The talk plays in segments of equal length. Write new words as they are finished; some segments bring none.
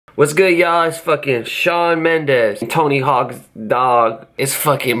What's good, y'all? It's fucking Shawn Mendes, Tony Hawk's dog. It's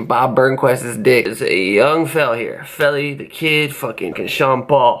fucking Bob Burnquist's dick. It's a young fella here. Felly, the kid, fucking Sean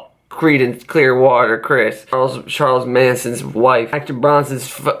Paul, Creedence Clearwater, Chris, Charles Manson's wife, Actor Bronson's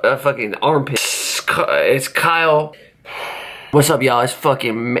fucking armpit. It's Kyle. What's up, y'all? It's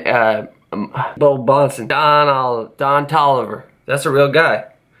fucking Bo Bonson, Don Tolliver. That's a real guy.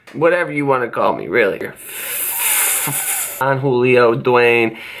 Whatever you want to call me, really. I'm Julio,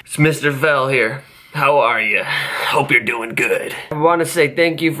 Dwayne. It's Mr. Vel here. How are you? Hope you're doing good. I want to say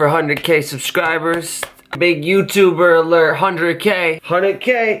thank you for 100K subscribers. Big YouTuber alert, 100K.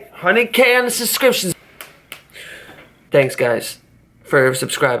 100K on the subscriptions. Thanks, guys, for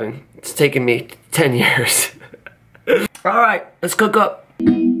subscribing. It's taken me 10 years. Alright, let's cook up.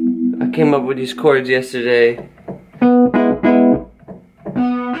 I came up with these chords yesterday.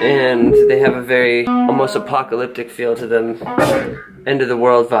 And they have a very almost apocalyptic feel to them. End of the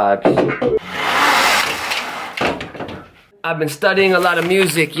world vibes. I've been studying a lot of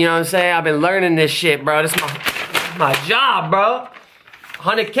music, you know what I'm saying? I've been learning this shit, bro. This is my job, bro.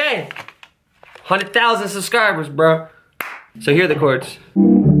 100K. 100,000 subscribers, bro. So here are the chords.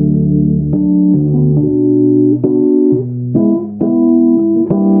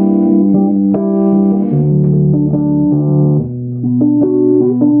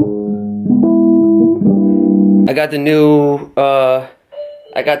 I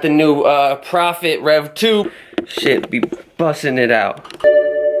got the new Prophet Rev 2. Shit, be busting it out.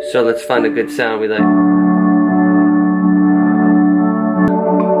 So let's find a good sound we like.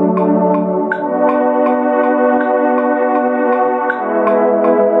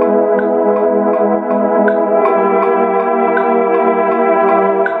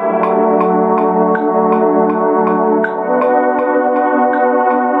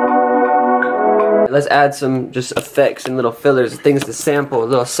 Let's add some just effects and little fillers, things to sample, a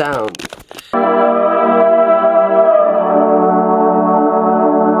little sound.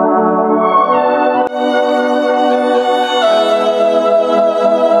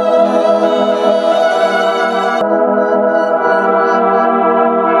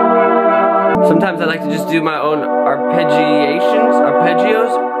 Sometimes I like to just do my own arpeggios.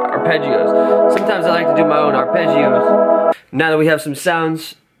 Sometimes I like to do my own arpeggios. Now that we have some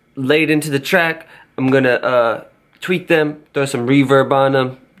sounds laid into the track, I'm gonna tweak them, throw some reverb on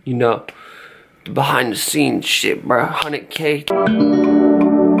them, you know, the behind the scenes shit, bro. Hunnit K.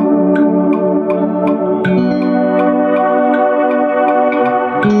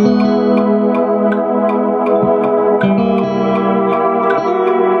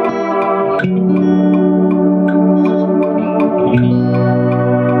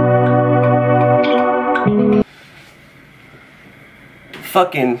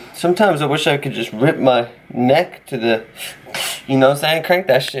 Fucking, sometimes I wish I could just rip my neck to the, you know what I'm saying? Crank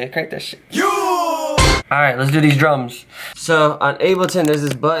that shit, crank that shit. Alright, let's do these drums. So on Ableton, there's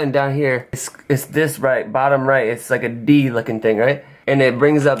this button down here. It's this right, bottom right. It's like a D looking thing, right? And it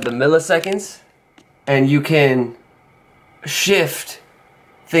brings up the milliseconds. And you can shift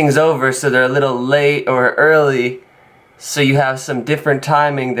things over so they're a little late or early. So you have some different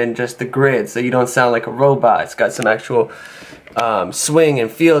timing than just the grid. So you don't sound like a robot. It's got some actual swing and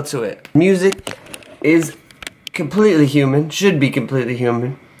feel to it. Music is completely human, should be completely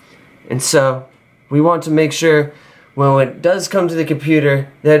human, and so we want to make sure when it does come to the computer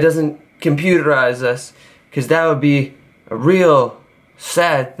that it doesn't computerize us, because that would be a real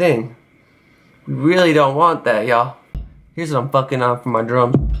sad thing. We really don't want that, y'all. Here's what I'm fucking on for my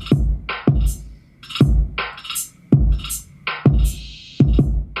drum.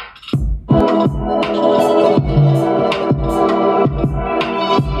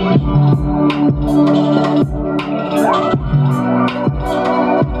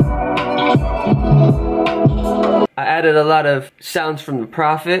 I added a lot of sounds from the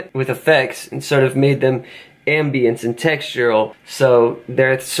Prophet with effects and sort of made them ambience and textural, so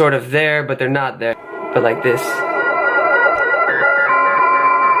they're sort of there but they're not there, but like this.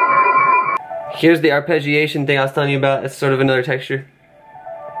 Here's the arpeggiation thing I was telling you about. It's sort of another texture.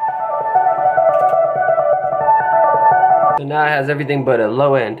 So now it has everything but a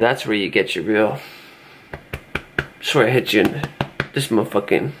low end. That's where you get your real, that's where it hits you in this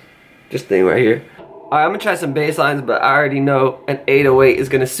motherfucking, this thing right here. Alright, I'm gonna try some bass lines, but I already know an 808 is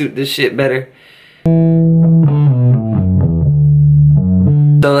gonna suit this shit better.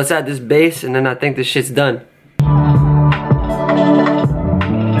 So let's add this bass, and then I think this shit's done.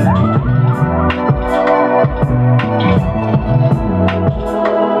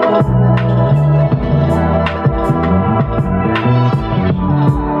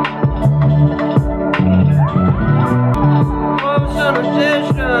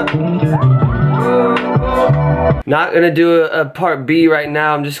 Not gonna do a part B right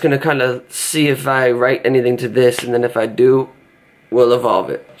now. I'm just gonna kind of see if I write anything to this, and then if I do, we'll evolve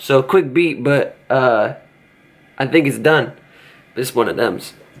it. So quick beat, but I think it's done. It's one of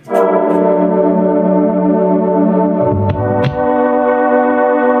them's.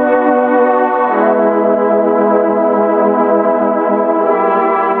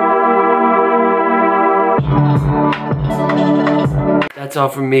 That's all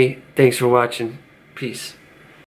from me. Thanks for watching. Peace.